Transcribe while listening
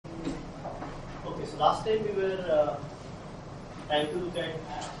last time we were trying to look at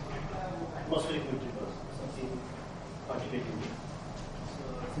atmospheric neutrinos, something quantitatively.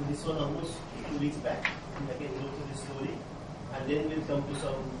 So this was almost 2 weeks back. And I can go through this story, and then we'll come to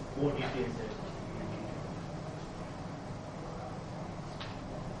some more details there.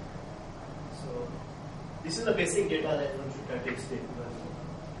 So this is the basic data that one should try to explain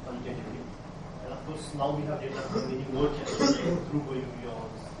quantitatively. And of course, now we have data from many more channels through going beyond.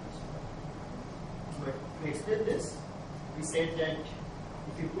 But to explain this, we said that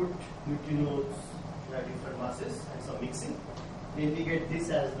if you put neutrinos at different masses and some mixing, then we get this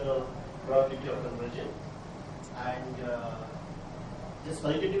as the probability of conversion. And just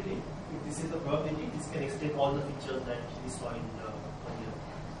qualitatively, if this is the probability, this can explain all the features that we saw in the earlier.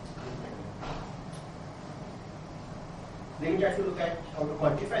 Then we try to look at how to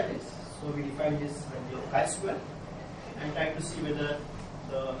quantify this. So we define this value of chi-square and try to see whether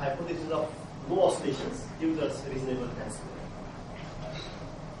the hypothesis of no oscillations gives us reasonable chi-square.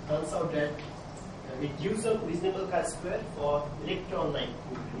 Turns out that it gives a reasonable chi-square for electron-like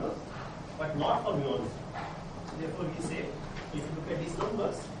neutrinos, but not for muons. So therefore, we say if you look at these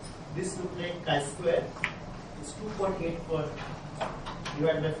numbers, this looks like chi-square is 2.8 per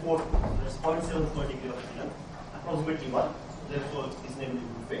divided by 4, so that's 0.7 per degree of freedom, approximately 1. So therefore, reasonably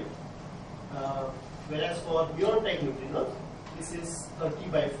good fit. Whereas for muon-type neutrinos, this is 30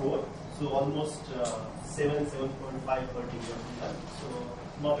 by 4, so almost 7.5 per degree of freedom. So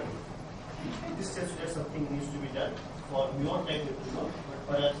not a good. This tells you that something needs to be done for muon-type neutrinos, but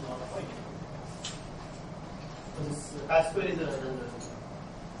perhaps not for it. So this chi-square is a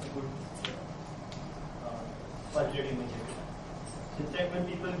good quantitative measure. So in fact, when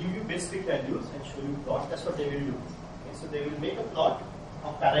people give you base fit values and show you plot, that's what they will do. Okay, so they will make a plot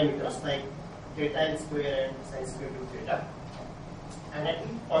of parameters like theta n square and sin square to theta, and at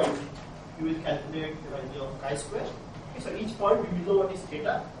each point you will calculate the value of chi-square. Okay, so each point you will know what is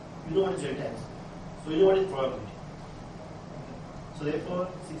theta, you know what is delta n square, so you know what is probability. So therefore,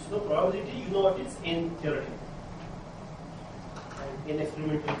 since you know probability, you know what is n theoretical. In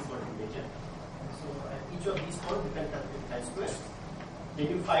experimental is what you measure. So at each of these points you can calculate chi-square. Then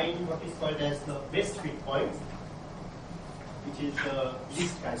you find what is called as the best fit point, which is the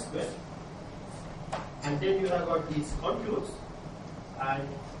least chi-square. And then you have got these contours, and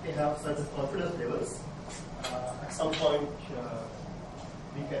they have certain confidence levels. At some point,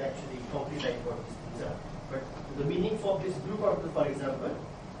 we can actually complete what these things are. But the meaning for this blue contour, for example,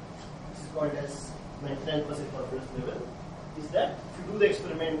 this is called as 99% confidence level, is that if you do the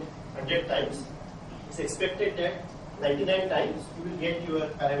experiment 100 times, it's expected that 99 times you will get your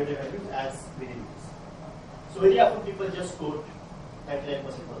parameter values as within this. So very often people just quote 99%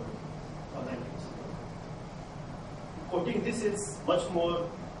 or 90%. Quoting this is much more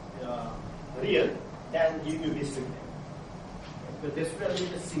real than giving you base fit value. But base fit value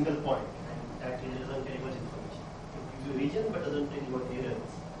is a single point, and that really doesn't carry much information. It gives you region but doesn't tell you what the area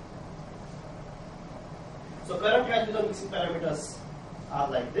is. So current values of mixing parameters are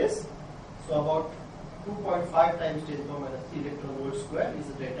like this. So about 2.5 times 10 to the minus 3 electron volt square is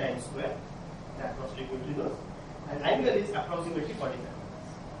the delta n square, that was neutrinos, and angle is approximately 45.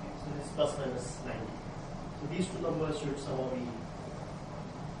 So this is plus minus 90. So these two numbers should somehow be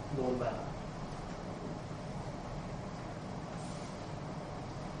known by now.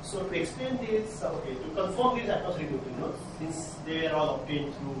 So to explain this, okay, to confirm these atmospheric neutrinos, since they are all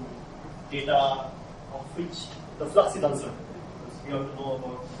obtained through data of which the flux is uncertain, because we have to know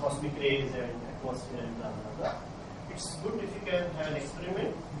about cosmic rays and atmosphere and blah blah blah. It's good if you can have an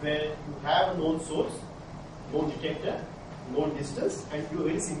experiment where you have a known source, known detector, known distance, and do a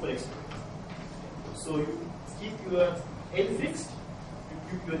very simple experiment. So you keep your L fixed, you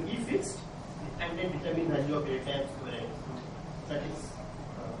keep your E fixed, and then determine value of delta m square. That is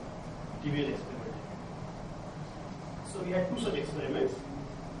trivial experiment. So we had two such experiments.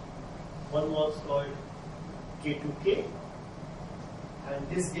 One was called K2K, and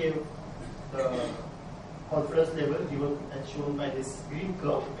this gave the confidence level given as shown by this green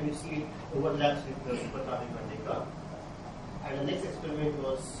curve, and you see it overlaps with the supercardic curve. And the next experiment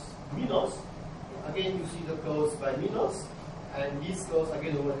was Minos. Again, you see the curves by Minos, and these curves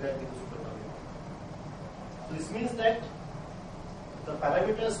again overlap with the supercardic. So this means that the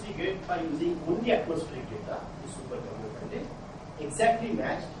parameters we get by using only atmospheric data, the supercardic, exactly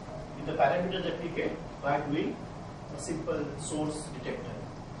matched with the parameters that we get by doing a simple source detector.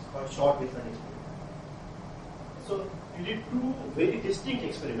 It's called short baseline experiment. So we did two very distinct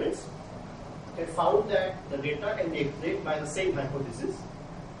experiments and found that the data can be explained by the same hypothesis,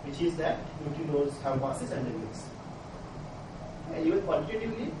 which is that neutrinos have masses and they mix. And even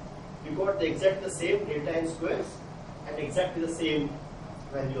quantitatively, you got the same delta n squares and exactly the same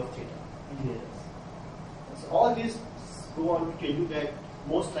value of theta in errors. So all these go on to tell you that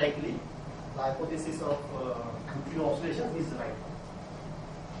most likely the hypothesis of neutrino oscillation is right.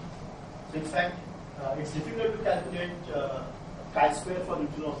 So in fact, it's difficult to calculate chi-square for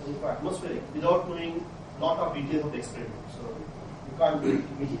neutrino oscillation for atmospheric without knowing lot of details of the experiment. So you can't do it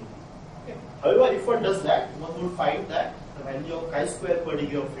immediately. Okay. However, if one does that, one would find that the value of chi-square per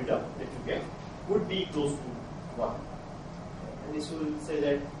degree of freedom that you get would be close to 1. And this will say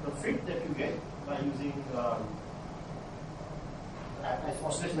that the fit that you get by using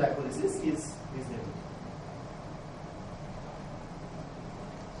oscillation hypothesis is reasonable.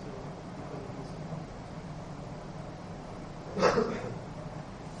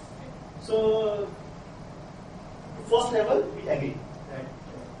 So, first level, we agree that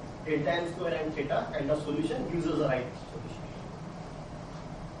delta n square and theta kind of solution gives us the right solution.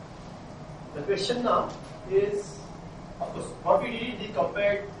 The question now is, of course, what we did, we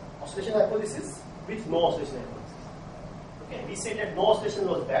compared oscillation hypothesis with no oscillation hypothesis. Okay, we said that no oscillation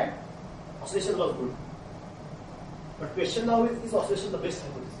was bad, oscillation was good. But question now is oscillation the best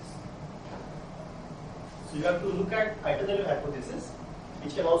hypothesis? So you have to look at alternative hypothesis,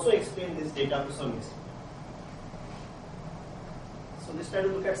 which can also explain this data to some extent. So let's try to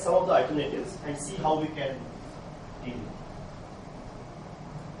look at some of the alternatives and see how we can deal with it.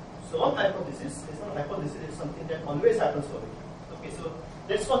 So one hypothesis is not a hypothesis, it's something that always happens for it. Okay, so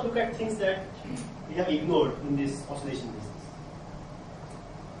let's first look at things that we have ignored in this oscillation business.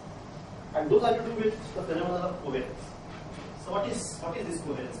 And those are to do with the phenomenon of covariance. So what is this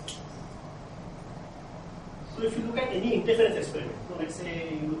covariance? So if you look at any interference experiment, so let's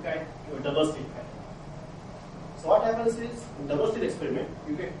say you look at your double slit pattern. So what happens is, in double slit experiment,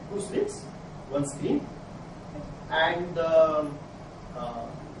 you get two slits, one screen, and the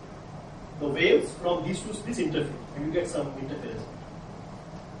waves from these two slits interfere, and you get some interference.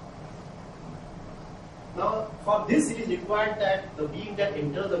 Now, for this, it is required that the beam that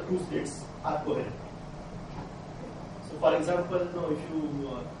enters the two slits are coherent. So, for example, if you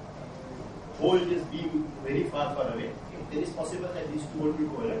hold this beam very far away, then it is possible that these two won't be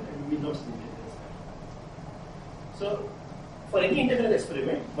coherent and you will not see interference. So, for any interference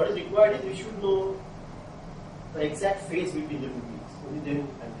experiment, what is required is we should know the exact phase between the two beams. Only then we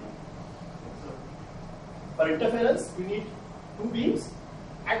can do it. So, for interference, we need two beams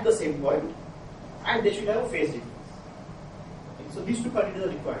at the same point, and they should have a phase difference. Okay, so these two conditions are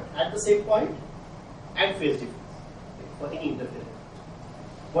required at the same point and phase difference for any interference.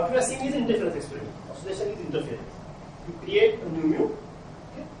 What we are seeing is interference experiment. Oscillation is interference. You create a new mu.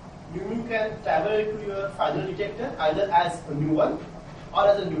 Okay. New mu can travel to your final detector either as a new one or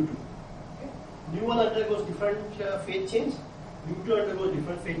as a new two. Okay. New one undergoes different phase change. New two undergoes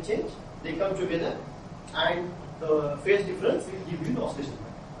different phase change. They come together, and the phase difference will give you the oscillation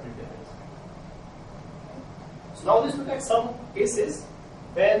or interference. So now let's look at some cases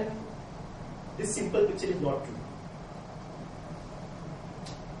when this simple picture is not true.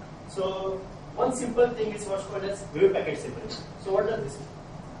 So one simple thing is what's called as wave packet separation. So what does this mean?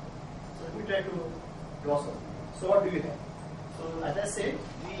 So let me try to draw something. So what do we have? So as I said,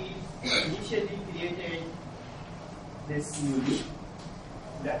 we initially created this mu in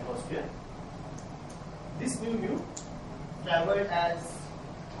the atmosphere. This new mu traveled as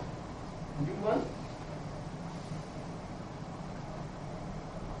mu1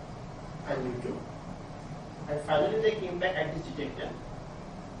 and mu2, and finally they came back at this detector,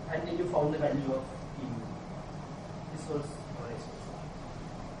 and then you found the value of E mu. This was our expression.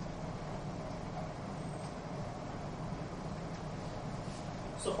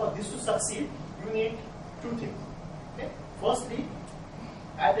 So for this to succeed, you need two things. Okay? Firstly,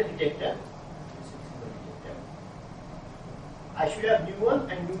 at the detector, I should have mu1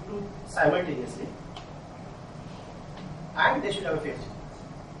 and mu2 simultaneously, and they should have a phase difference.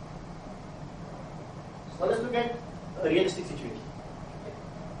 So let's look at a realistic situation. Okay.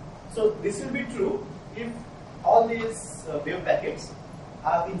 So this will be true if all these wave packets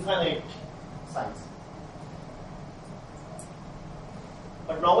have infinite size.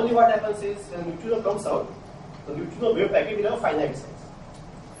 But normally what happens is when neutrino comes out, the neutrino wave packet will have a finite size.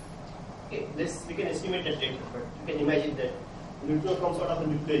 Okay, this we can estimate that later, but you can imagine that neutrino comes out of a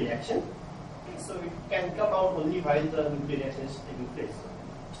nuclear reaction. Okay, so it can come out only while the nuclear reaction is taking place.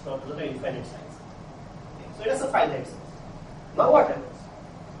 It's not an infinite size. So it has a finite size. Now what happens?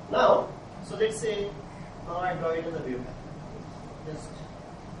 Now, so let's say now I draw it as a wave packet.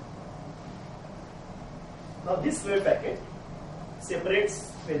 Now this wave packet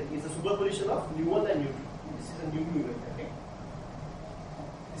separates, well, it's a superposition of mu1 and mu2. This is a new wave packet.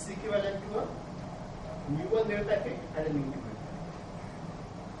 This is equivalent to a mu1 wave packet and a mu2 wave packet.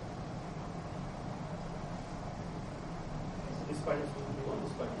 So this part is mu1,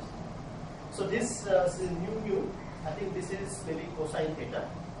 this part is mu2. So this is mu. I think this is maybe cosine theta.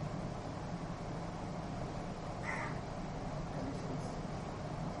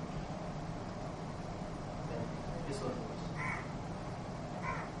 This one.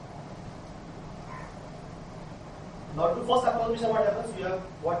 Now to first approximation, what happens?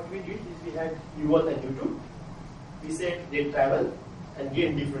 What we did is we had u1 and u2. We said they travel and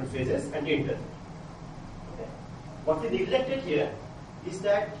gain different phases and they intersect. Okay. What we neglected here is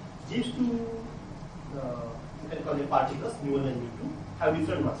that these two, you can call them particles, u1 and u2, have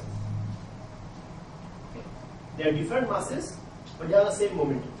different masses. Okay. They are different masses, but they have the same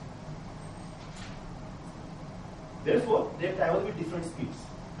momentum. Therefore, they travel with different speeds.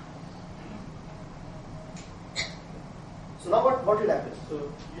 So now what will happen? So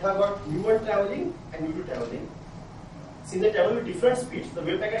you have got mu1 traveling and mu2 traveling. Since they travel with different speeds, the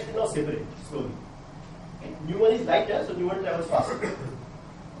wave packets will now separate slowly. Okay. mu1 is lighter, so mu1 travels faster.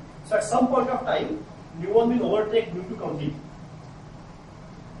 So at some point of time, mu1 will overtake mu2 completely.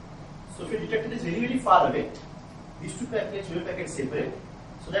 So if your detector is very far away, these two packets, wave packets separate.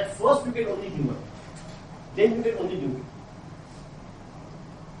 So that first you get only mu1, then you get only mu2.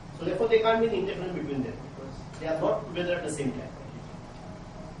 So therefore they can't be an interference between them. They are not together at the same time.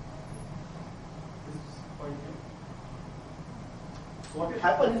 So what will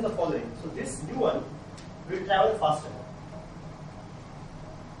happen is the following. So this mu1 will travel faster.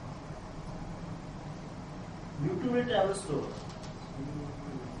 mu2 will travel slower.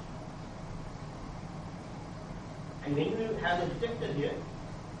 And when you have the detector here,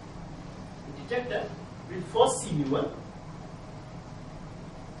 the detector will first see mu1,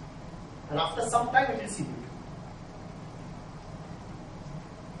 and after some time it will see mu2.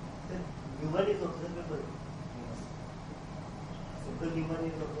 Human is observable. Simple human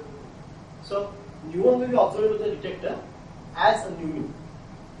is observable. So mu1 will be observable with the detector as a mu.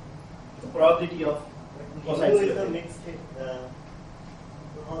 The probability of cosine Mu is square. a mixed state.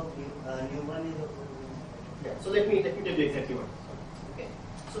 Human is observable. Yeah. So let me tell you exactly what. Okay.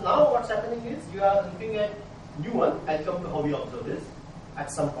 So now what's happening is you are looking at mu1. I'll come to how we observe this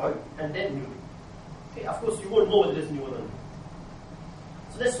at some point, and then mu2. Okay. Of course, you won't know whether it's mu1 or not.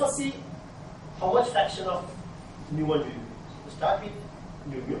 So let's first see how much fraction of mu1 will you use. So start with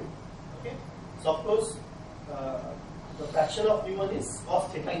mu. Okay. So of course, the fraction of mu1 is cos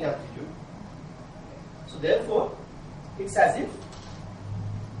theta in amplitude. So therefore, it's as if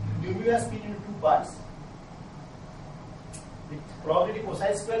mu has split into two parts. With probability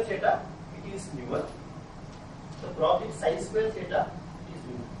cosine square theta, it is mu1. The probability sine square theta, it is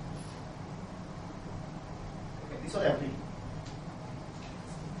mu2. Okay, this was amplitude.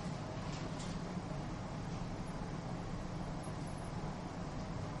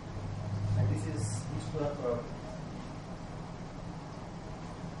 And this is each to our probability.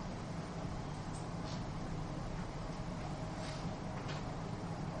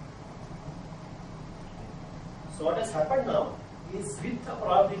 So what has happened now is with the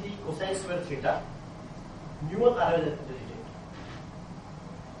probability cosine square theta, mu1 arrives at the detector.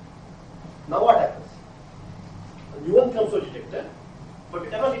 Now what happens? mu1 comes to the detector, but it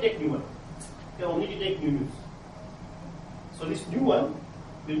cannot detect mu1. It can only detect mu. So this mu1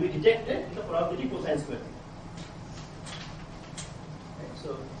 will be detected with the probability cosine square theta. Okay,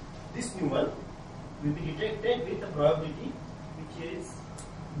 so this mu1 will be detected with the probability which is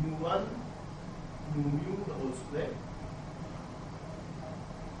mu1 mu the whole square,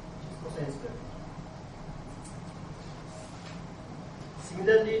 which is cosine square.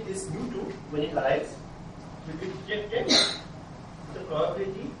 Similarly, this mu2, when it arrives, will be detected with the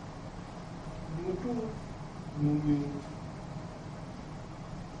probability mu2 mu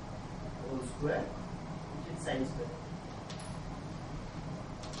whole square, which is sine square.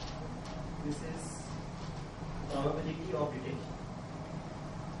 This is probability of detection.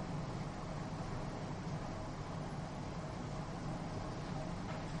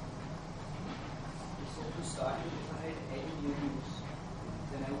 To start with, if I had n mu's,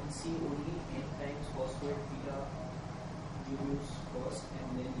 then I would see only n times cos squared theta mu's first, and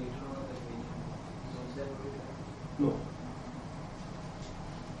then later on the remaining. So is that what it is? No.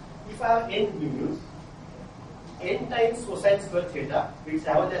 If I have n mu's, n times cosine square theta will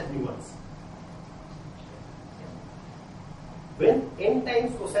travel as mu1s. When n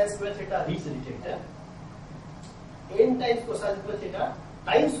times cosine square theta reach the detector, n times cosine square theta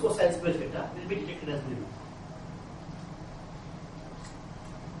times cosine square theta will be detected as mu.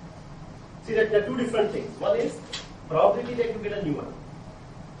 See that there are two different things. One is probability that you get a new one.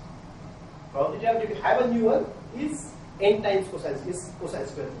 Probability that you have a new one is n times cosine square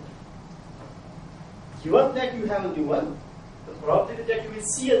theta. Given that you have a new one, the probability that you will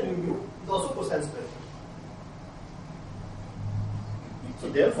see a new mu is also cosine square theta. So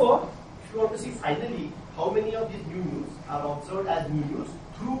therefore, if you want to see finally how many of these new mu's are observed as new mu's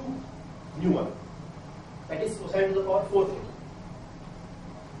through new one, that is cosine to the power 4 theta.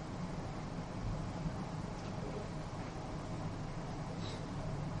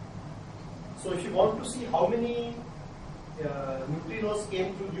 So if you want to see how many neutrinos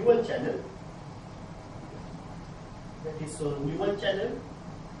came through new1 channel, that is, so new1 channel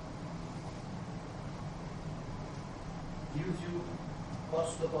gives you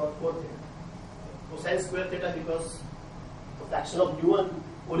cos to the power 4 theta. Cosine square theta because the fraction of new1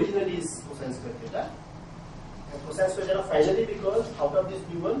 originally is cosine square theta. And cosine square theta finally because out of this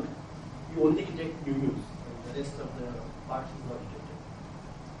new1 you only detect new mu's and the rest of the part is not detected.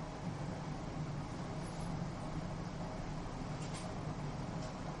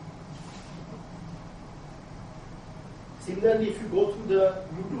 Similarly, if you go through the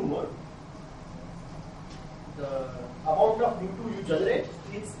mu2 mode, the amount of mu2 you generate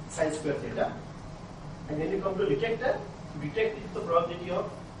is sine square theta, and when you come to detector, you detect it with the probability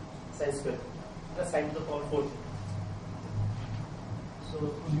of sine square theta, plus sine to the power 4 theta. So,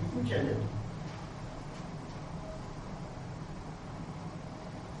 mu2 channel,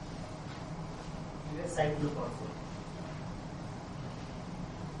 you get sine to the power 4.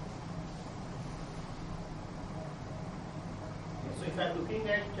 So if I am looking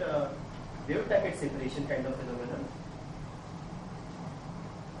at wave packet separation kind of phenomenon,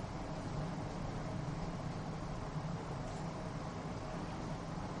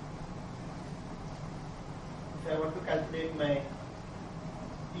 if I want to calculate my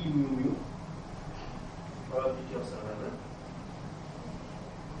P mu probability of survival,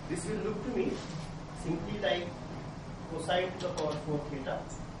 this will look to me simply like cosine to the power 4 theta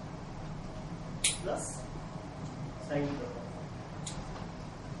plus sine to the power.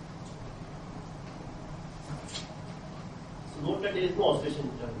 Note that there is no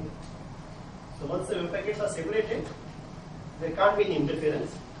oscillation term here. So once the wave packets are separated, there can't be any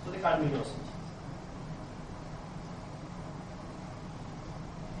interference, so there can't be any oscillation.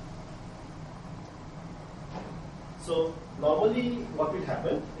 So normally what will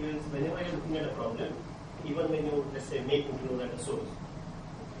happen is whenever you are looking at a problem, even when you, let's say, make neutrinos at a source,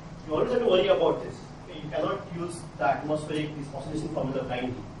 you always have to worry about this. Okay? You cannot use the atmospheric this oscillation formula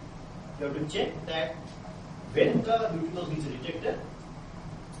blindly. You have to check that when the neutrinos reach the detector,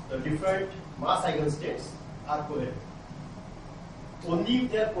 the different mass eigenstates are coherent. Only if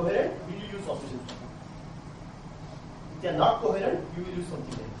they are coherent will you use oscillation formula. If they are not coherent, you will use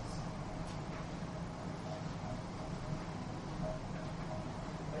something like this.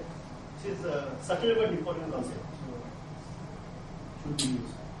 Right? This is a subtle but important concept. So should be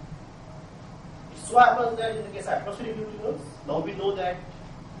used. It so happens that in the case of atmospheric neutrinos, now we know that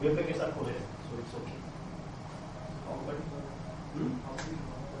wave packets are coherent, so it's okay.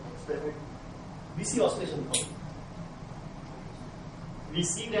 We see oscillation problem. We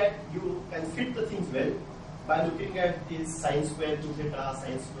see that you can fit the things well by looking at this sine square 2 theta,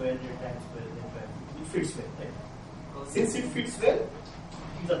 sine square delta square, delta. It fits well, right? Since it fits well,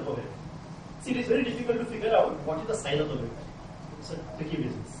 these are coherent. See, it is very difficult to figure out what is the sign of the wave. It's a tricky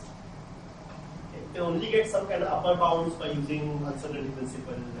business. Okay. They only get some kind of upper bounds by using uncertainty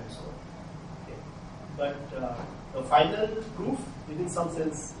principle and so on. Okay. But the final proof is in some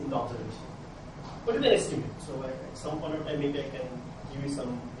sense in the observation. But it's an estimate. So at some point of time, maybe I can give you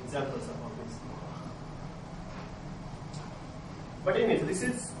some examples of all this. But anyway, so this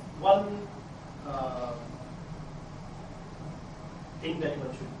is one thing that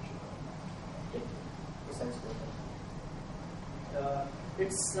one should take besides that.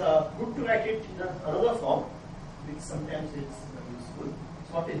 It's good to write it in another form, which sometimes is useful.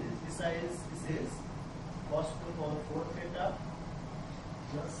 So what is this? This is cos to the power 4 theta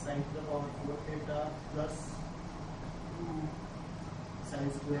plus sine to the power 4 theta plus 2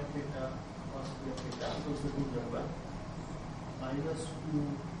 sine square theta cos square theta, equals to 2 number, minus 2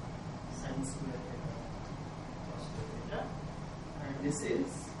 sine square theta cos square theta, and this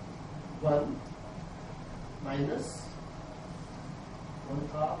is 1 minus 1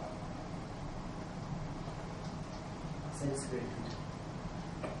 half sine square theta.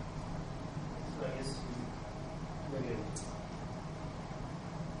 So I guess again.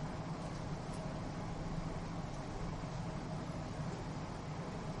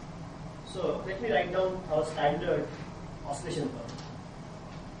 So let me write down our standard oscillation curve.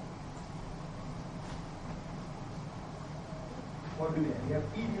 What do we have? We have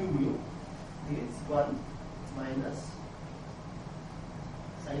P mu mu is 1 minus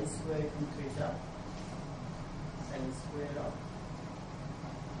sin square 2 theta sin square of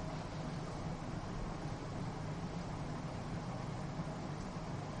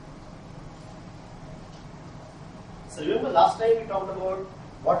so remember last time we talked about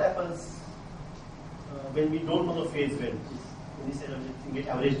what happens when we don't know the phase when this everything get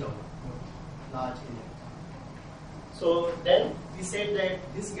averaged out large area. So then we said that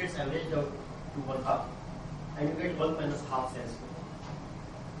this gets averaged out to 1/2 and you get 1 minus half sin square.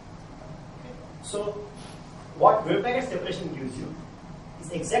 Okay. So what wave packet separation gives you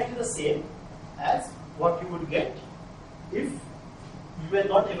is exactly the same as what you would get if you were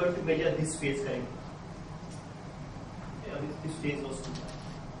not able to measure this phase correctly. Okay, this phase was too high.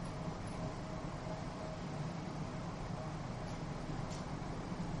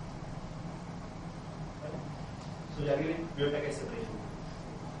 So we are giving wave packet separation.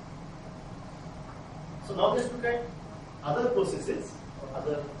 So now let's look at other processes or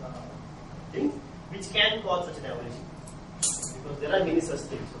other things which can cause such an aberration, because there are many such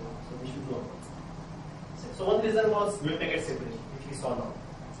things. So we should know about it. So one reason was wave packet separation, which we saw now.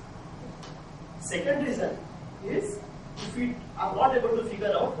 Second reason is if we are not able to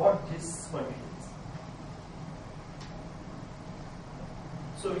figure out what this quantity is.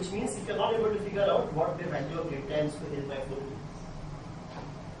 So which means if you are not able to figure out what the value of delta m square L by 4 is.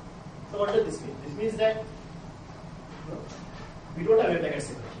 So what does this mean? This means that we don't have wave packet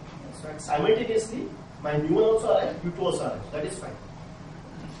separation. So simultaneously my mu1 also arrives, u2 also arrives. That is fine.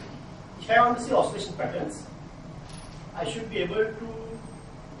 If I want to see oscillation patterns, I should be able to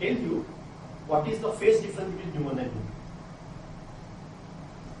tell you what is the phase difference between mu1 and mu2.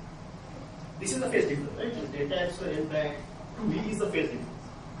 This is the phase difference, right? Delta m square L by 2v is the phase difference.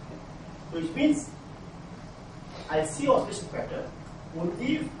 So which means I see oscillation pattern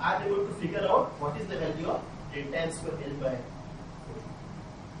only if I am able to figure out what is the value of delta m square L by 4,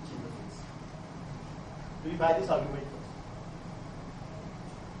 which is the phase. Do we buy this argument first?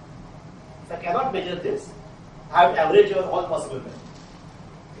 If I cannot measure this, I have to average over all possible values.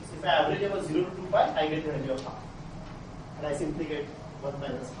 If I average over 0 to 2 pi, I get the value of half. And I simply get 1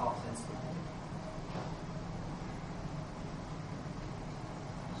 minus half sin square.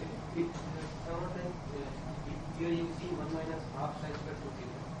 Here you see 1 minus half sin square 2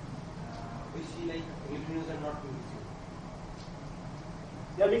 theta. We see like neutrinos are not mixing.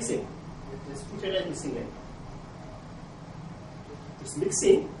 They are mixing. This 2 theta is mixing, right? It's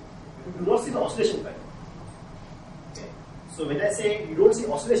mixing. You do not see the oscillation pattern. Okay. So when I say you don't see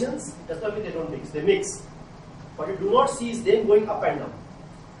oscillations, it does not mean they don't mix. They mix. What you do not see is them going up and down,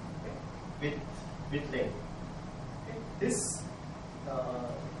 okay, with length. Okay. This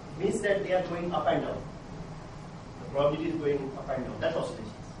means that they are going up and down. The probability is going up and down. That's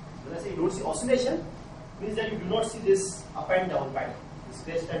oscillations. When I say you don't see oscillation, means that you do not see this up and down pattern. This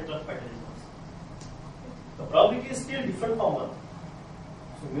crest and trough pattern is not seen. The probability is still different from one.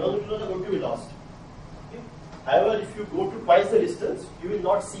 So mu1 neutrinos are going to be lost. Okay. However, if you go to twice the distance, you will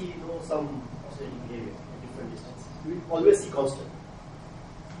not see some oscillating behavior at different distances. You will always see constant.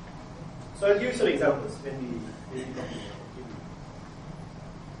 So I'll give you some examples when we talk about.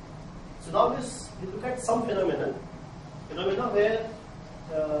 So now we look at some phenomena where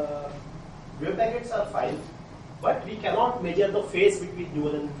wave packets are fine, but we cannot measure the phase between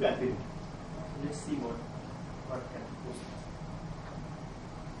mu1 and mu2 accurately. Let's see what can be.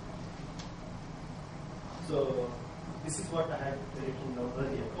 So this is what I had written down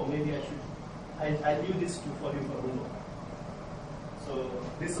earlier. Oh, maybe I'll leave this for you for homework. So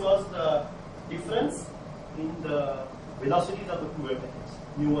this was the difference in the velocities of the two wave packets,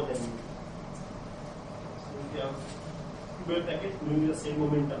 mu1 and mu2. We have two wave packets moving the same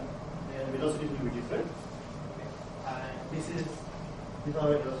momentum, their velocities will be different. Okay. And this is without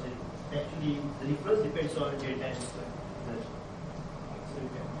velocity. Actually, the difference depends on delta m square.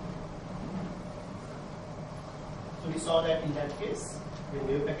 So we saw that in that case, when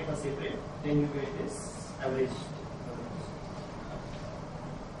wave packets are separate, then you get this average.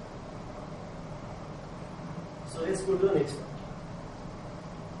 So let's go to the next one.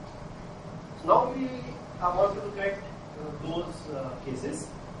 So now I want to look at those cases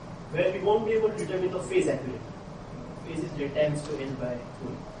where we won't be able to determine the phase accurately. Phase is delta m square L by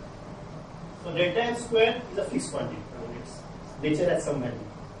 4. So delta m square is a fixed quantity. Its nature has some value.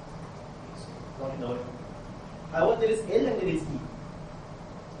 Not in our hand. However, there is L and there is E.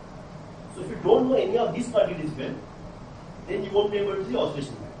 So if you don't know any of these quantities well, then you won't be able to see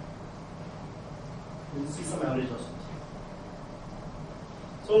oscillation pattern. You will see some average oscillation.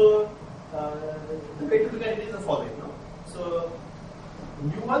 So the way to look at it is the following. No? So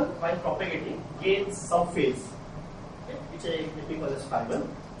mu1 while propagating gains some phase, okay, which let me call as phi1.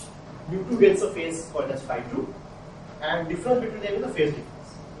 mu2 gains a phase called as phi2, and difference between them is the phase difference,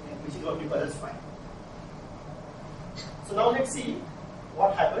 which is what we call as phi. So now let's see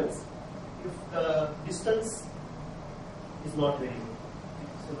what happens if the distance is not very good.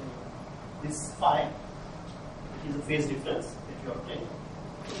 So this phi, which is the phase difference that you obtain,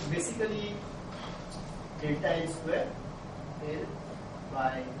 is basically delta L square L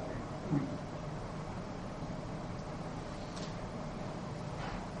by 2.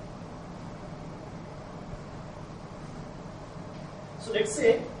 So let's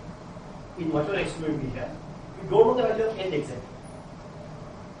say in whatever experiment we have, we don't know the value of L exactly.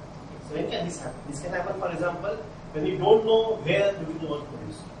 So when can this happen? This can happen, for example, when we don't know where neutrino was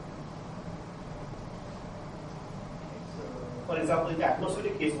produced. So, for example, in the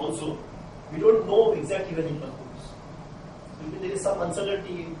atmospheric case also, we don't know exactly where it was produced. So there is some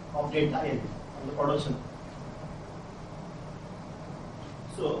uncertainty of delta L on the production.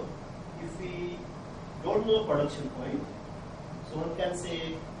 So if we don't know production point, so one can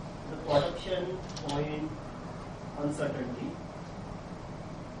say the production point uncertainty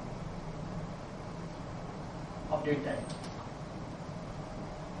of delta L.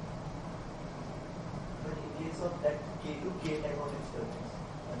 But in case of that K to K type of experiments,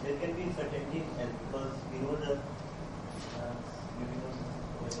 there can be uncertainty in L because we know the neutrinos.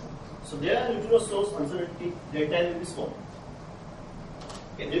 So there are neutrino source uncertainty delta L will be small.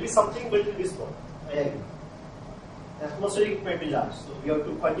 Okay, there will be something but it will be small. I agree. Atmospheric might be large, so we have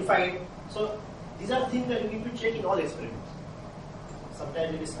to quantify it. So these are things that you need to check in all experiments.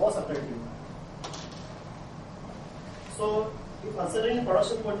 Sometimes it is small, sometimes it is large. So if uncertainty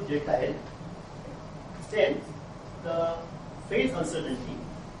production point is delta L, then the phase uncertainty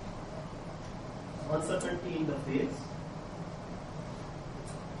in the phase,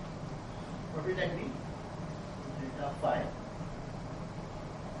 what will that be? Delta phi.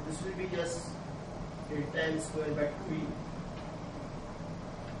 This will be just delta L square by 2e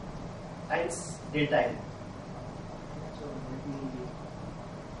times delta L. So let me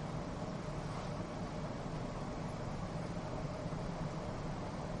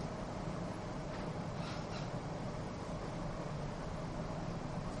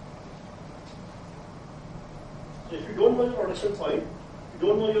So if you don't know your production point, you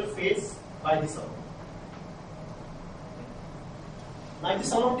don't know your phase by this amount. Now if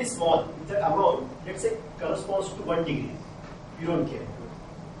this amount is small, if the amount, let's say, corresponds to 1 degree, you don't care.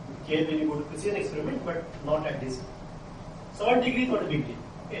 You care when you go to precision experiment, but not at this. So 1 degree is not a big deal.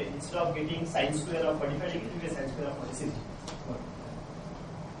 Okay, instead of getting sine square of 45 degrees, you get sine square of 46 degrees.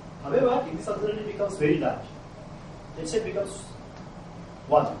 However, if this uncertainty becomes very large, let's say it becomes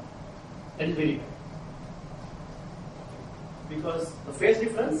 1, that is very bad. Because the phase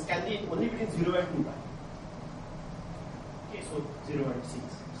difference can be only between 0 and 2 pi. Okay, so 0 and 6.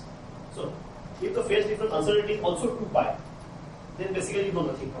 So if the phase difference uncertainty is also 2 pi, then basically you know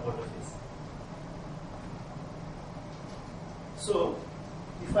nothing about the phase. So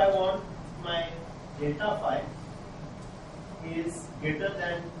if I want my delta phi is greater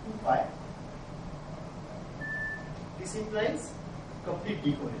than 2 pi, this implies complete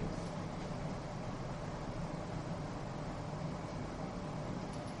decoherence.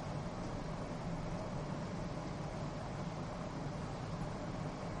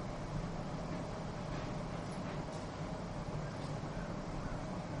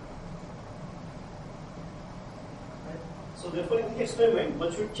 So therefore, in the experiment,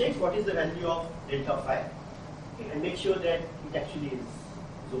 one should check what is the value of delta phi, okay, and make sure that it actually is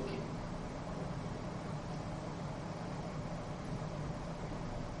okay.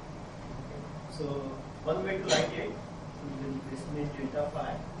 So one way to write it, we will estimate delta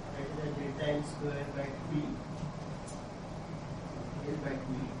phi, that is delta L square by 2e, L by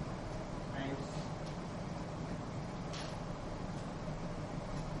 2e times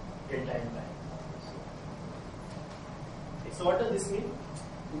delta L by. So what does this mean?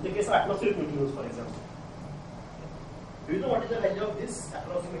 In the case of atmospheric neutrinos, for example, do you know what is the value of this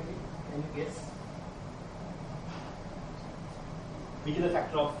approximately? Can you guess? Which is the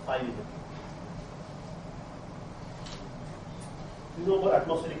factor of phi with it? You know about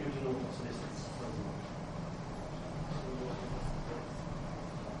atmospheric neutrino oscillations.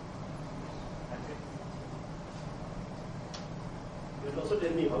 You will also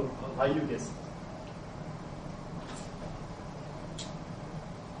tell me how you guess.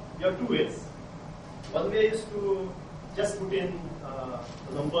 You have two ways. One way is to just put in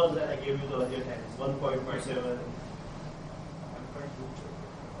the numbers that I gave you the earlier times, 1.27, 1.27,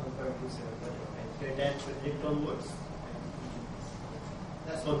 and then electron volts.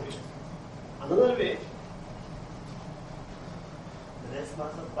 That's one way. Another way, The rest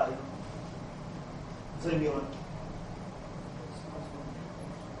mass of pi. So mu1.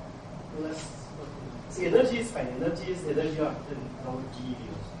 See, energy is fine. Energy is energy after around GeV.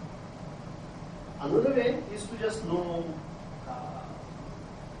 Another way is to just know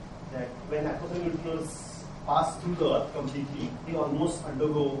that when atmospheric neutrinos pass through the Earth completely, they almost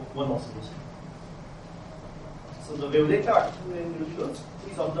undergo one oscillation. So the wavelength of atmospheric neutrinos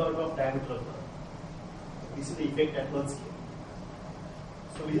is of the order of diameter of the Earth. This is the effect at one scale.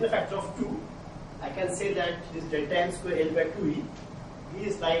 So within a factor of 2, I can say that this delta m square L by 2e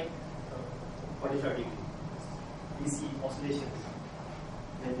is like 45 degree DC oscillations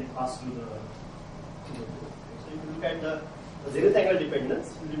when they pass through the tube. So if you look at the zenith angle dependence,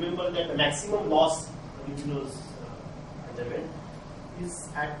 you remember that the maximum loss the neutrinos underwent is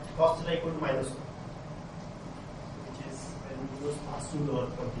at cos theta equal to -1, which is when neutrinos pass through the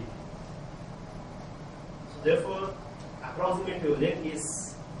Earth completely. So therefore, approximate wavelength is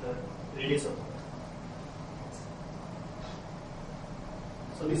the radius of the Earth.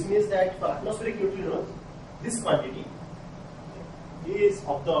 So this means that for atmospheric neutrinos, this quantity is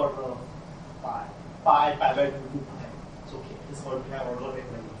of the order of pi by 2 pi. It's okay. This is what we have order of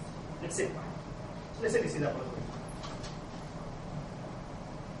values. Let's say pi. So let's say this is approximate.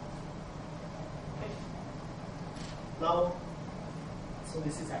 Okay. Now, so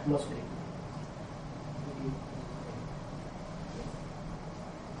this is atmospheric.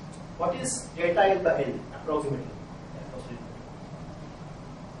 What is delta L by L approximately?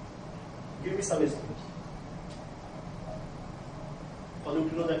 Give me some estimate for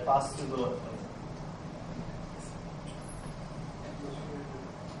neutrinos that pass through the Earth.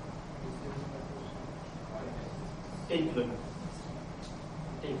 10 kilometers.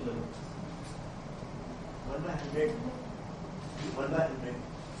 10 kilometers. 1 by 100. 1 by 100.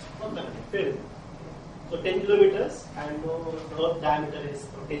 1 by 100. Fair enough. So 10 kilometers and the Earth diameter is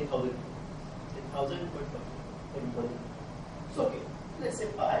 10,000. 10,000 per 10,000. So okay, let's say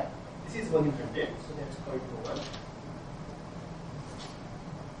pi. This is 1 in 100, so that's 0.01.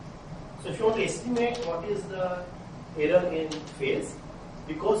 So if you want to estimate what is the error in phase,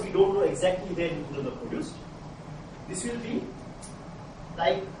 because we don't know exactly where neutrinos are produced, this will be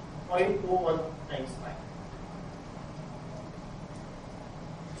like 0.01 times pi.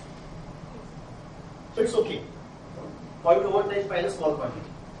 So it's okay. 0.01 times pi is a small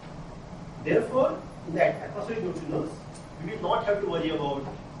quantity. Therefore, in the atmospheric neutrinos, we will not have to worry about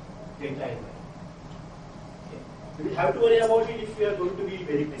delta N. Okay. We will have to worry about it if we are going to be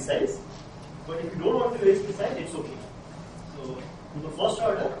very precise, but if you don't want to be very precise, it's okay. So, in the first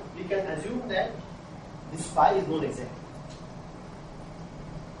order, we can assume that this pi is known exactly.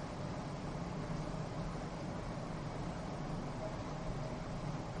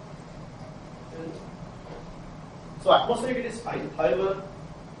 So, atmospheric it is fine. However,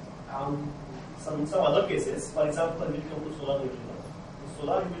 in some other cases, for example, when we come to solar neutrinos,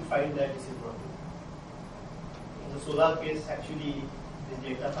 solar, you will find that this is not true. In the solar case, actually, this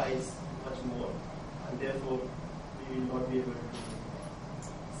delta phi is much more, and therefore, we will not be able to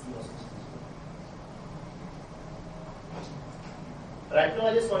see oscillations. Right now,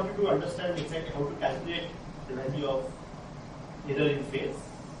 I just want you to understand exactly how to calculate the value of error in phase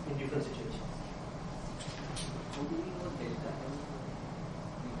in different situations. How do we know delta M?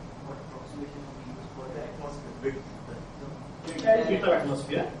 What approximation we use for the atmosphere? Delta is meter of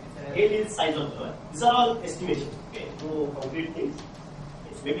atmosphere. L is size of the Earth. These are all estimations. Okay, no concrete things.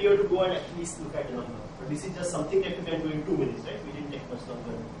 It's maybe you have to go and at least look at a number. But this is just something that you can do in 2 minutes, right? We didn't take much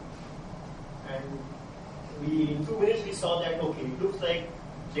longer. And in 2 minutes we saw that okay, it looks like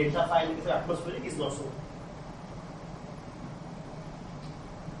delta phi in the atmospheric is not so.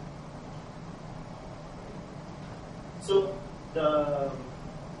 So the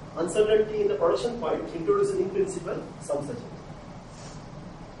uncertainty in the production point introduces in principle some such.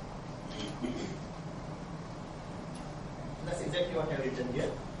 That's exactly what I have written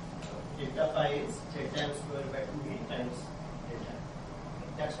here. Delta phi is delta m square by 2e times delta.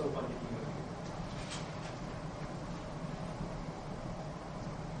 That's one quantity.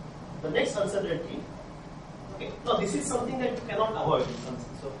 The next uncertainty. Okay, now this is something that you cannot avoid in some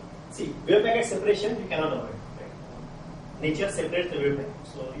sense. So, see, wave packet separation you cannot avoid. Right? Nature separates the wave packet,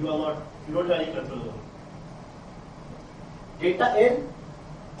 so you don't have any control over it. Delta n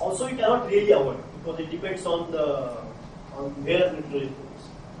also you cannot really avoid because it depends on where the neutrino is produced.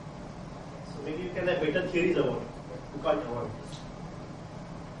 So maybe you can have better theories about it, but you can't avoid this.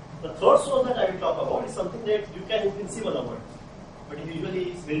 The third source that I will talk about is something that you can in principle avoid, but usually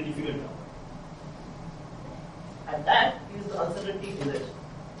it's very difficult to avoid. And that is the uncertainty in energy.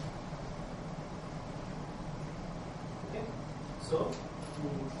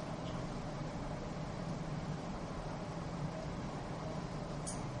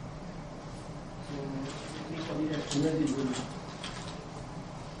 energy evolution.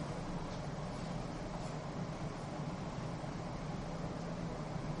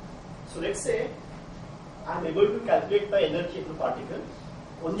 So let's say I am able to calculate the energy of the particle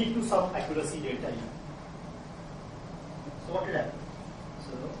only to some accuracy delta E. So what did happen?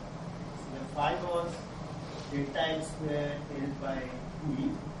 So the phi was delta M square L by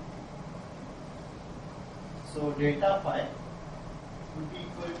 2E. So delta phi would be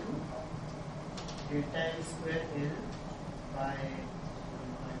equal to delta M square L by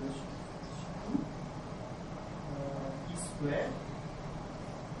minus 2 E square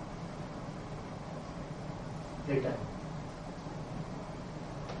delta M.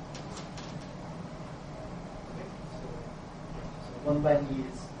 Okay, so 1 by E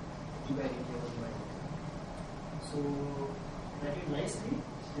is d by dt 1 by dt. So write it nicely,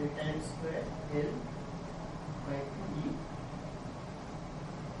 delta M square L by 2E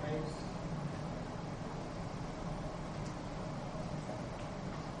times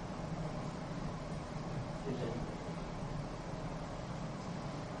delta E.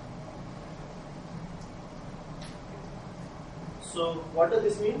 So what does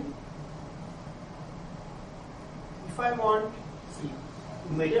this mean? If I want, see,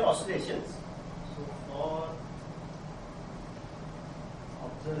 to measure oscillations, so for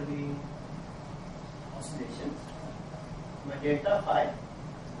observing oscillations, my delta phi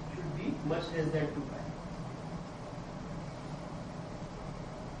should be much less than 2 pi.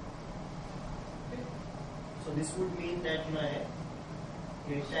 Okay. So this would mean that my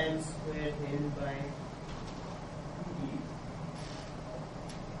delta M square L by 2E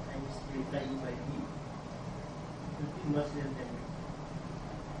times delta E by E should be much less than 2.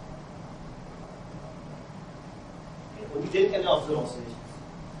 Okay. Only then can I observe oscillations.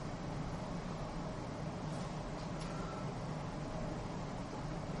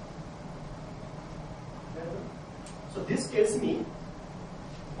 So this tells me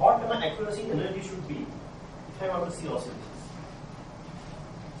what my accuracy energy should be if I want to see oscillations.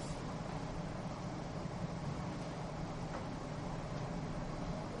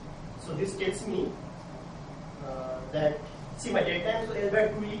 So this tells me that, see, my delta M, so L by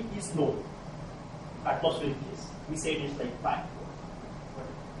 2E is known, atmospheric case. We say it is like pi.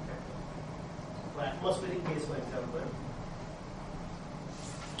 For atmospheric case, for example,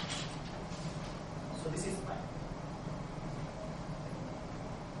 so this is pi.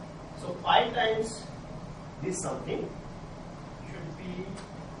 So pi times this something should be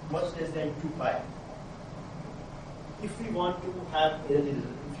much less than 2 pi if we want to have energy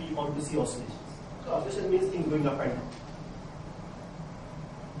result, if we want to see oscillations. So oscillation means things going up and down.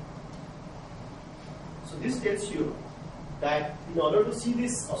 So this tells you that in order to see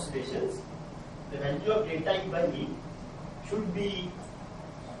these oscillations, the value of delta E by E should be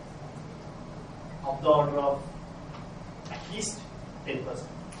of the order of at least 10%.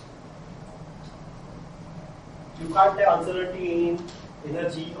 You can't have uncertainty in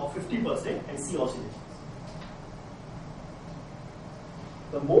energy of 50% and see oscillations.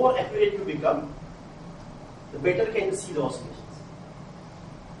 The more accurate you become, the better can you see the oscillations.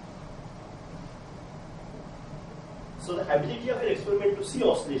 So the ability of your experiment to see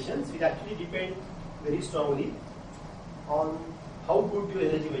oscillations will actually depend very strongly on how good your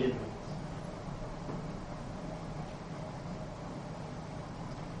energy measurement is.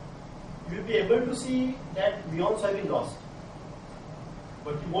 You will be able to see that muons have been lost,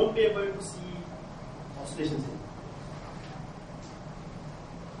 but you won't be able to see oscillations in it.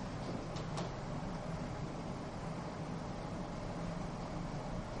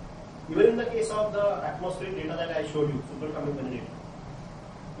 Even in the case of the atmospheric data that I showed you, superconductor data,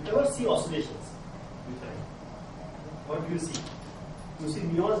 you never see oscillations with time. What do you see? You see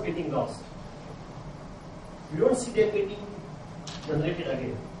muons getting lost. You don't see them getting generated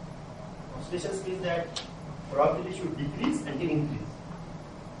again. Oscillations means that probability should decrease and then increase.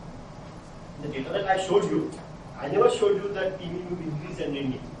 In the data that I showed you, I never showed you that P mu increase and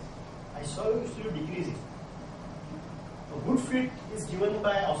then decrease. I saw you still decreasing. A good fit is given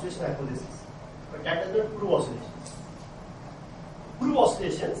by oscillation hypothesis, but that does not prove oscillations. To prove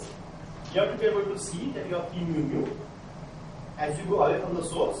oscillations, you have to be able to see that your P mu as you go away from the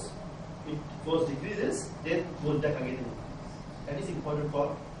source, it first decreases, then goes back again and increases. That is important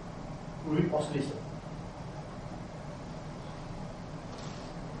for proving oscillation.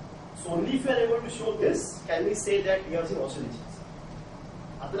 So only if you are able to show this, can we say that we have seen oscillations.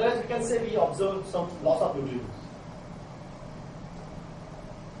 Otherwise, we can say we observe some loss of neutrinos.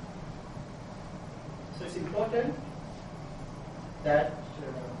 So it's important that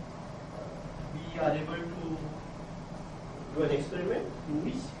we are able to do an experiment in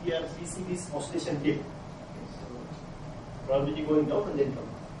which we see this oscillation dip. Okay, so probability going down and then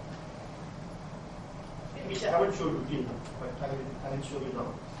coming. Okay, which I haven't showed you till now, but I will show you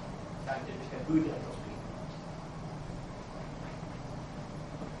now. That we can do it in atmosphere.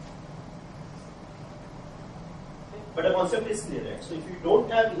 But the concept is clear, right? So if you don't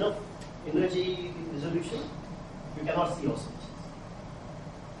have enough energy in resolution, you cannot see oscillations.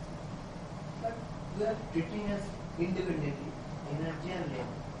 But we are treating as independently energy and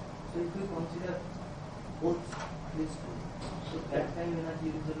length. So if we consider both these two, so that time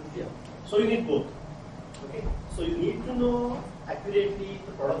energy resolution. So you need both. Okay. So you need to know accurately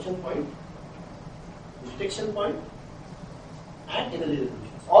the production point, the detection point, and energy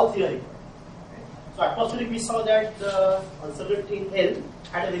resolution. All three are required. So atmospheric, we saw that the uncertainty in L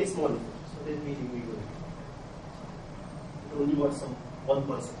had a very small effect. So then we go. It only got some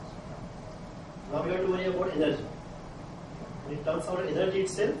 1%. Now we have to worry about energy. When it comes out energy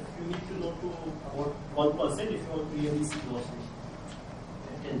itself, you need to know to about 1% if you want to really see the oscillation.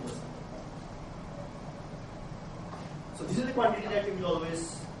 10%. So this is the quantity that you will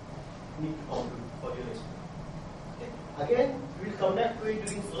always need to compute for your experiment. Okay. Again, we will come back to it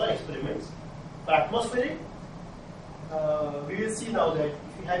during solar experiments. For atmospheric, we will see now that if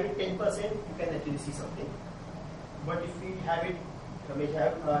you have it 10%, you can actually see something. But if we have it, may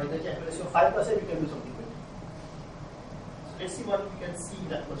have energy accuracy of 5%, you can do something better. So let's see what we can see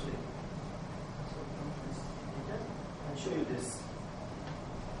in atmospheric. So from this data, I'll show you this.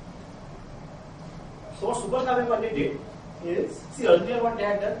 So what Super Carbon Quantity did is, see earlier what they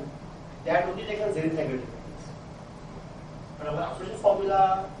had done, they had only taken zenith angle difference. But our observation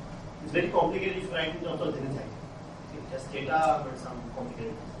formula is very complicated if you write in terms of zenith angle. Okay, just data, but some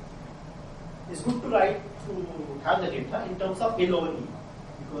complicated. It's good to write to have the data in terms of L over E,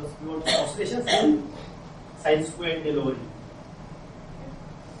 because we want oscillations in sine squared L over E. Okay.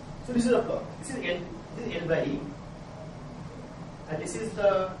 So this is a plot. This is L by E, and this is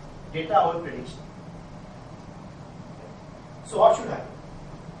the data our prediction. So what should happen?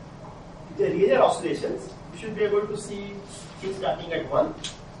 If there are linear oscillations, you should be able to see things starting at 1,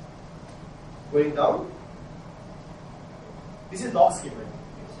 going down. This is log scale. Right?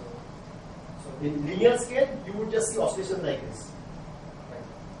 So in linear scale, you would just see oscillations like this.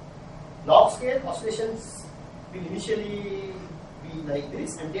 Right? Log scale oscillations will initially be like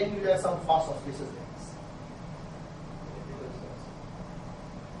this, and then you will have some fast oscillations like this.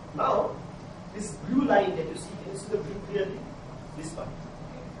 Now, this blue line that you see, can you see the blue clearly? This part.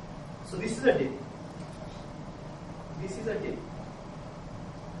 So this is a dip. This is a dip.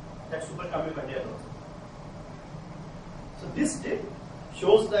 That's super common condition also. So this dip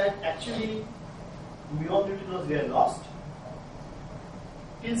shows that actually muon neutrinos were lost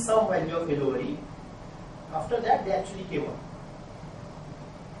till some value of L over E. After that, they actually came up.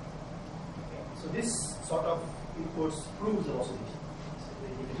 Okay. So this sort of inputs proves the oscillation. So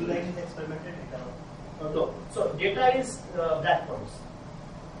the blue line is experimental data. No. So data is black points.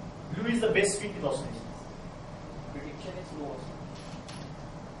 Blue is the best fit in oscillations. Prediction is no.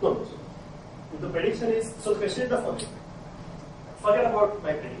 No. So the prediction is, so the question is the following. Forget about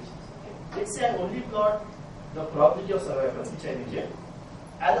my predictions. Okay. Let's say I only plot the probability of survival, which I measure,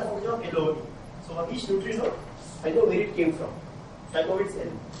 as a function of L over E. So for each neutrino, I know where it came from. So I know its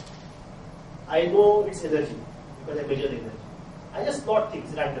L. I know its energy because I measure the energy. I just plot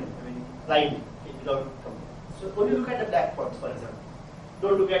things randomly, blindly. Without comparing. So only look at the black points, for example.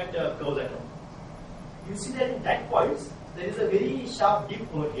 Don't look at curves at all. You see that in black points, there is a very sharp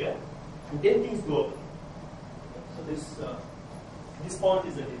dip over here, and then things go up. So this point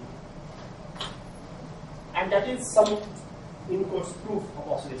is the dip. And that is some, in quotes, proof of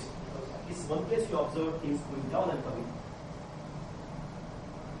oscillation. Because at least one case you observe things going down and coming.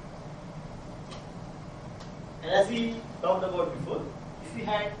 And as we talked about before, if we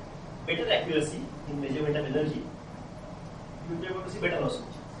had better accuracy in measurement of energy, you will be able to see better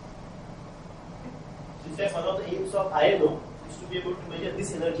oscillations. So in fact, one of the aims of INO is to be able to measure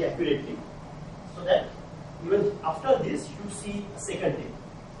this energy accurately, so that even after this you see a second dip.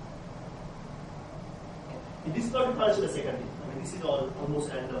 In this plot you can't see the second dip. I mean, this is almost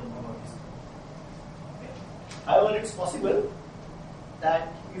random about this. Okay. However, it's possible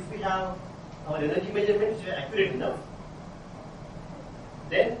that if we have our energy measurements which are accurate enough,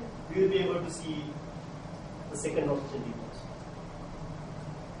 then we will be able to see the second oscillation dip also.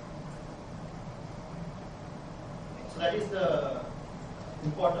 So that is the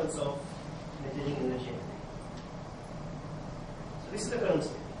importance of measuring energy. So this is the current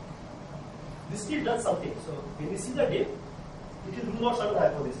state. This still does something. So when we see the dip, it will rule out certain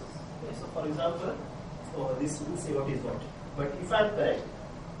hypotheses. Okay, so for example, this will say what is what. But if I am correct,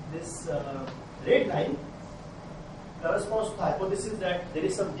 this red line corresponds to the hypothesis that there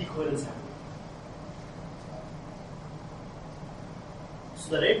is some decoherence happening. So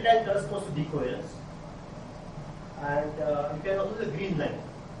the red line corresponds to decoherence, and you can also the green line.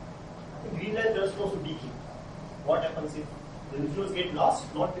 The green line corresponds to decay. What happens if the neutrinos get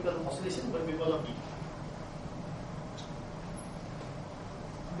lost, not because of oscillation, but because of decay?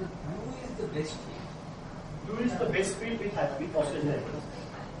 The blue is the best field. Blue is the best field with oscillation.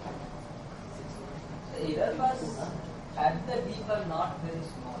 The error bars at the deep are not very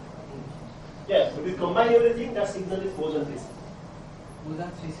small. Yes, but you combine everything, that signal is more than 3 seconds. More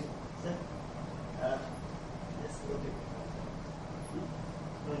than 3 seconds. Sir? Yes, okay.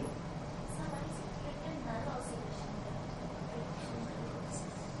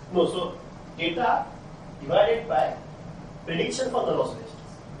 No, so data divided by prediction for null oscillations.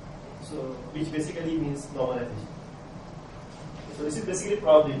 So, which basically means normalization. So, this is basically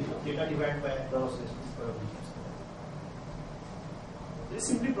probability. Data divided by null oscillations is probability. This is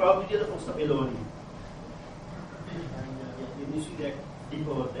simply probability as a function of L over D. And you see that dip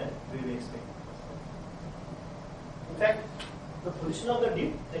over there, where we expect. In fact, the position of the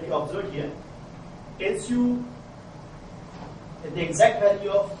dip that you observed here tells you the exact value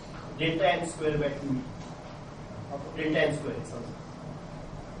of delta n square by 2e, of delta n square is also.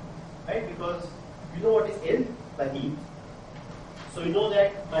 Right? Because you know what is L by E. So you know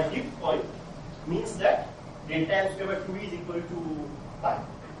that my dip point means that delta n square by 2e is equal to pi.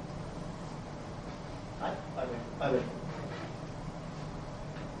 Right? Pi.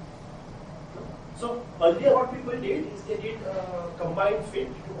 So earlier what people did is they did combined fit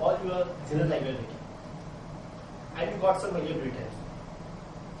to all your general angular data. And you got some value of delta.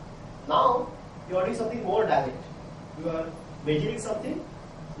 Now you are doing something more direct. You are measuring something,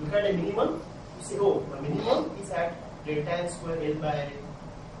 look at a minimum, you say, oh, my minimum is at delta n square L by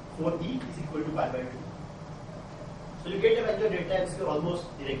 4e is equal to pi by 2. So you get a value of delta n square almost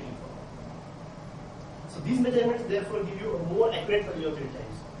directly. So these measurements therefore give you a more accurate value of delta n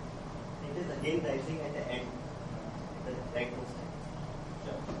square. It is again rising at the end, the rightmost end.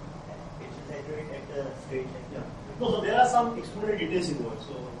 Yeah. It is saturated at the straight line. Yeah. No, so there are some experimental details involved.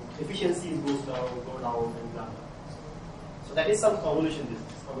 So efficiency goes down, go down, and blah blah. So that is some convolution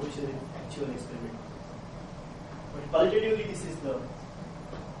business. Convolution in actual experiment. But qualitatively, this is the.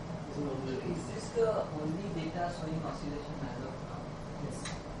 Is this the only data showing oscillation as of now? Yes.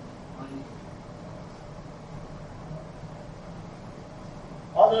 Only.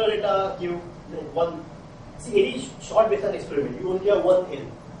 All the data give one. See, any short Bayesian experiment, you only have one L,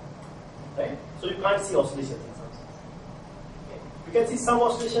 right? So you can't see oscillations in some sense. Okay. You can see some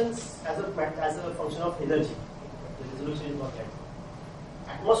oscillations as a function of energy. The resolution is not that.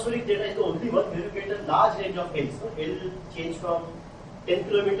 Atmospheric data is the only one where you get a large range of L's. So L change from 10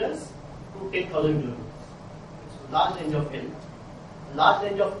 kilometers to 10,000 kilometers. So large range of L, large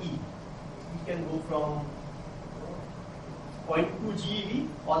range of E. You can go from 0.2 GeV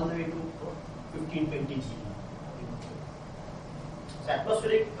all the way to 15-20 GeV. So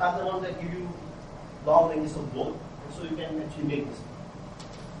atmospheric are the ones that give you long ranges of both, and so you can actually make this.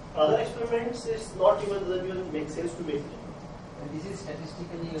 Other experiments is not even doesn't even make sense to make it. And this is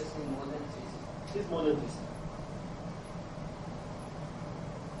statistically you're saying more than 3 seconds. It is more than this.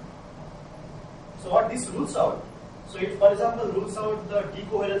 So what this rules out? So it, for example, rules out the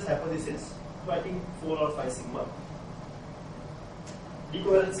decoherence hypothesis. So I think 4 or 5 sigma.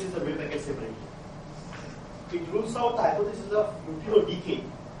 Decoherence is the wave packet separation. It rules out the hypothesis of neutrino decay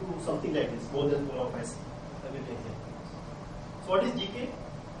to something like this, more than 4 or 5 sigma. So what is decay?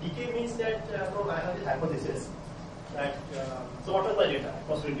 Decay means that I have this hypothesis that so what was my data,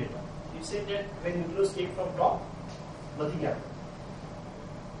 atmospheric data? It said that when neutrinos came from top, nothing happened.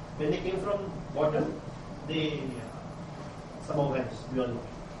 When they came from bottom, they somehow vanished. We all know.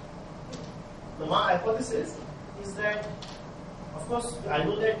 Now my hypothesis is that, of course, I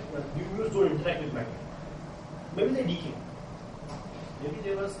know that neutrinos don't interact with matter. Maybe they decay. Maybe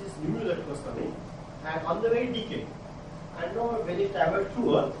there was this neutrino that was coming, and on the way it decayed. And now when it traveled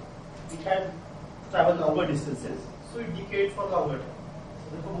through Earth, it had traveled longer distances, so it decayed for longer time.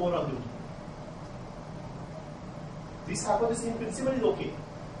 So therefore more of the decay. This hypothesis in principle is okay.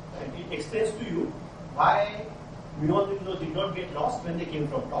 And it explains to you why muon neutrinos did not get lost when they came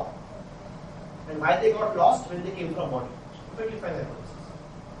from top, and why they got lost when they came from bottom. Perfectly fine hypothesis.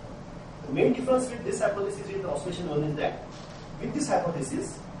 The main difference with this hypothesis with the oscillation one is that with this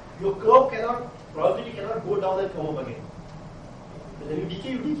hypothesis, your curve probability cannot go down and come up again. When you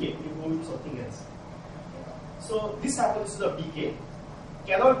decay, you go into something else. So this hypothesis of decay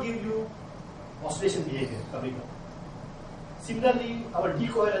cannot give you oscillation behavior coming up. Similarly, our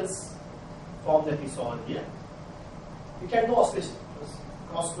decoherence form that we saw earlier you can do oscillation,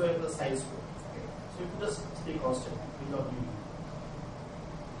 cos square plus sin square. Okay. So it will just stay constant without moving.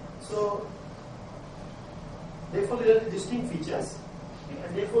 So therefore there are distinct features, okay,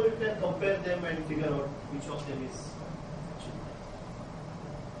 and therefore you can compare them and figure out which of them is actually.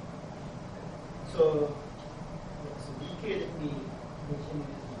 So decay, let me mention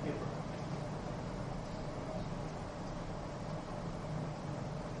this decay product.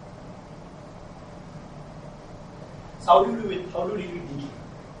 So how do you deal with decay?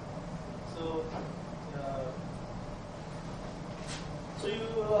 So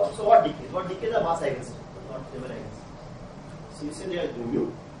so what decay? What decay is the mass eigenstate, not level eigenstate. So you say there is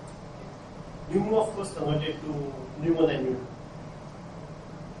mu. Mu of course converted to mu1 and mu2.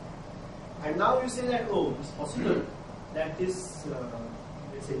 And now you say that it's possible that this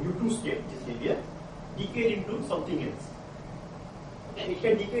let's say mu2 state, this area, decayed into something else. And it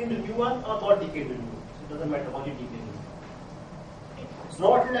can decay into mu1 or not decay into mu2. So it doesn't matter what it decays into. So now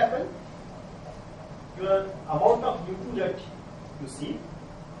what will happen? Your amount of mu2 that you see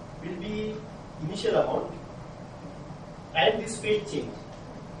will be initial amount and this weight change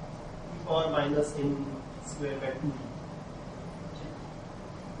e power minus n square by 2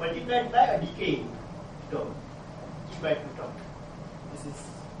 multiplied by a decaying term e by 2 term. This is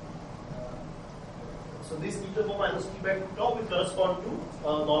so this e to the power minus t by 2 term will correspond to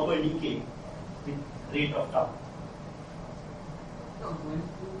normal decay with rate of tau. So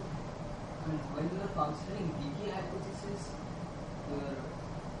when you are considering decay hypothesis, you are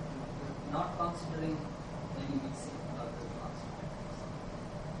not considering any mixing or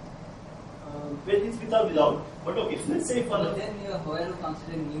When it's without, but okay, so let's say for but then you are where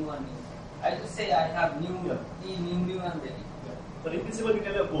considering mu and mu. I just say I have mu, e, mu and then. but in principle you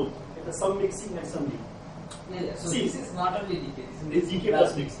can have both. It's some mixing and some decay. Yeah. So See, this is not only decay. This decay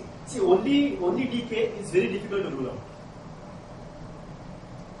plus mixing. See, only decay is very difficult to rule out.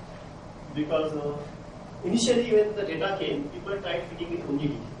 Because initially when the data came, people tried fitting it only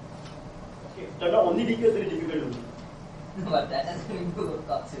decay. Okay, turned out only decay is very difficult to rule. But that has been good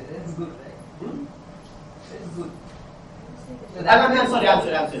consider. It's good, right? It's good. So I'm sorry.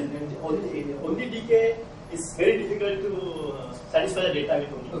 Only decay is very difficult to satisfy the data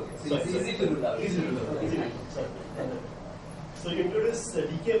with only. Okay, so it's easy to rule out. Easy to rule out. Easy to rule out. Sorry. So you introduce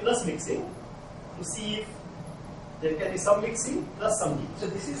decay plus mixing to see if there can be some mixing plus some decay. So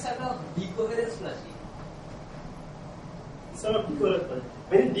this is sort of decoherence plus decay. It's not decoherence plus.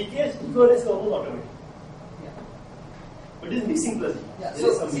 When it decays, decoherence is almost automatic. Yeah. But it is mixing plus decay. Yeah. There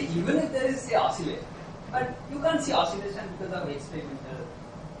is So some see, mixing. even if there is say oscillation, but you can't see oscillation because of experimental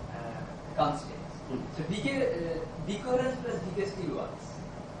constraints. So decay, decoherence plus decay still works.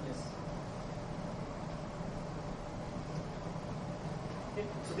 Yes. Okay.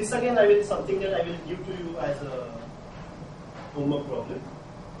 So this again something that I will give to you as a homework problem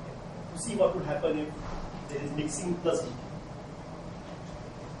to see what would happen if there is mixing plus decay.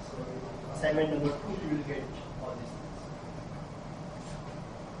 So assignment number 2 you will get all these things.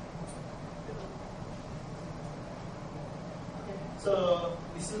 Okay. So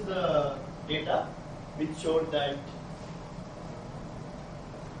this is the data which showed that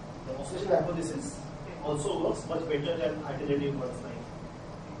the oscillation hypothesis also works much better than alternative ones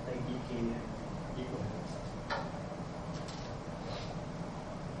like decay and decoherence.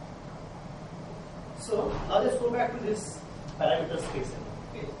 So now let's go back to this parameter space.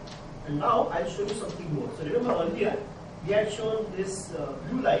 Okay. And now I'll show you something more. So remember earlier we had shown this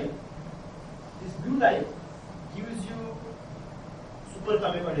blue line. This blue line gives you super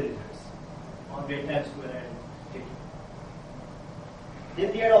Kamiokande results on delta M square and delta.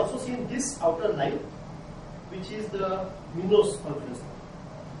 Then we had also seen this outer line, which is the Minos confidence line.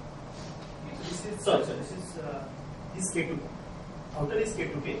 Okay, so this is this K2. Outer is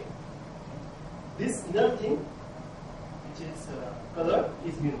K2K. This inner thing, which is color,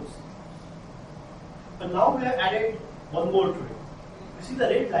 is Minos. And now we have added one more to it. You see the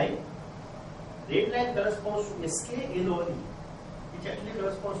red line. Red line corresponds to SK L over E, which actually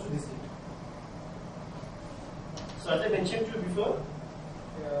corresponds to this data. So as I mentioned to you before,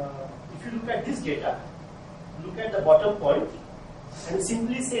 if you look at this data, look at the bottom point and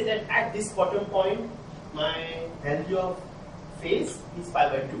simply say that at this bottom point my value of phase is pi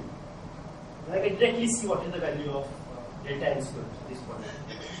by 2. And I can directly see what is the value of delta n square at this point.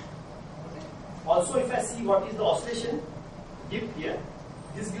 Okay. Also if I see what is the oscillation dip here,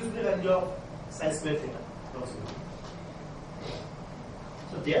 this gives me the value of sin square theta.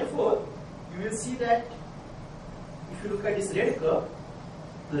 So therefore you will see that if you look at this red curve,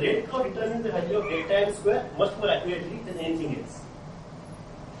 the red curve determines the value of delta n square much more accurately than anything else.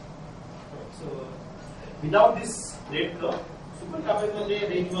 So without this rate curve. Superconductor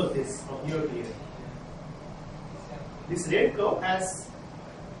range was this from here to here. This rate curve has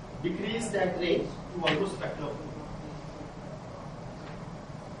decreased that range to almost factor of 2.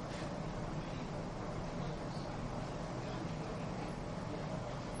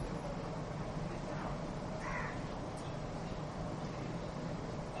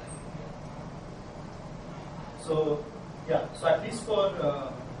 So, yeah, so at least for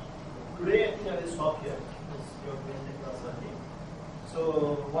today, I think I will stop here. Because you have been the class early. So,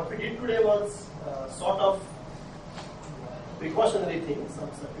 what we did today was sort of precautionary things, some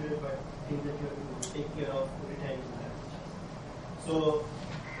circular but things that you have to take care of every time you have. So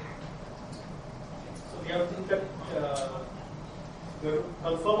we have to look at, we have to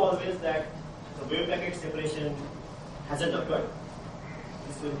confirm always that the wave packet separation hasn't occurred.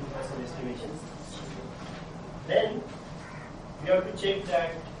 This will have some estimations. Then we have to check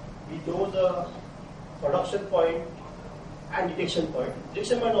that we know the production point and detection point.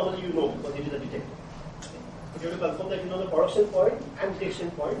 Detection point normally you know because it is a detector. But you have to confirm that you know the production point and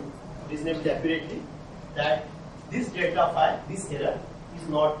detection point reasonably accurately, that this delta phi, this error, is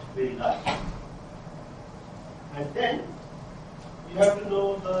not very large. And then you have to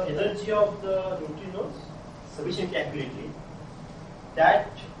know the energy of the neutrinos sufficiently accurately that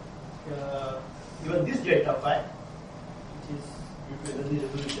even this delta phi, which is due to energy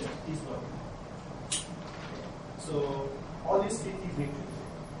resolution, is not. So all these three things need to be.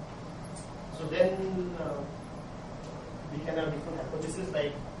 So then we can have different hypotheses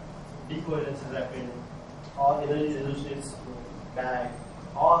like decoherence has happened, or energy resolution is bad,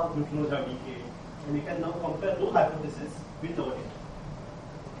 or neutrinos are decayed, and we can now compare those hypotheses with our data.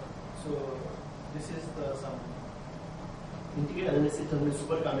 So this is some integrated analysis of the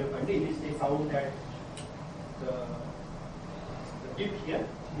superconductor in which they found that the dip here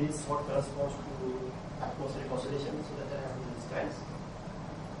is what corresponds to atmospheric oscillation, so that I have these strands.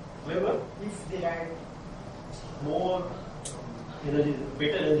 However, if they had more energy,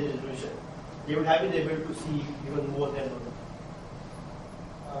 better energy resolution, they would have been able to see even more than normal.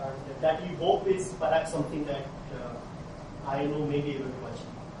 And that we hope is perhaps something that I know may be able to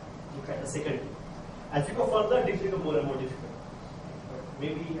achieve. Look at the second tip. As you go further, it becomes more and more difficult. But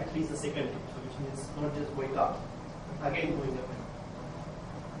maybe at least the second tip, so which means not just going up, but again going up.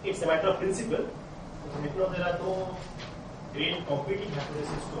 It's a matter of principle. Right now there are no great competing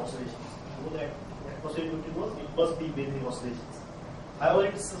hypotheses to oscillations. You know that atmospheric neutrinos, it must be basically oscillations. However,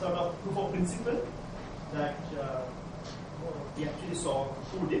 it's a sort of proof of principle that we actually saw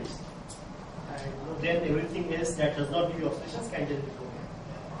 2 dips, and then everything else that does not give you oscillations can just be broken.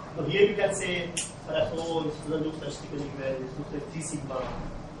 So here you can say, perhaps, oh, this doesn't look statistically well, this looks like 3 sigma.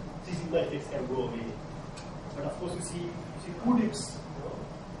 3 sigma effects can go away. But of course, you see 2 dips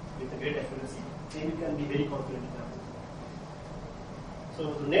with a great accuracy, then you can be very confident in that.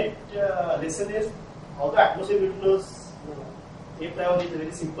 So the net lesson is, although atmospheric neutrinos, A priori is a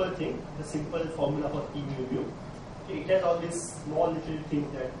very simple thing, the simple formula for E mu mu. Okay, it has all these small little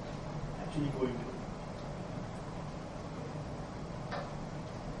things that actually go into it.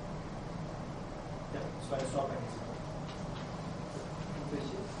 Yeah, so I stop at this.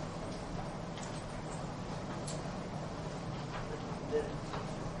 Questions?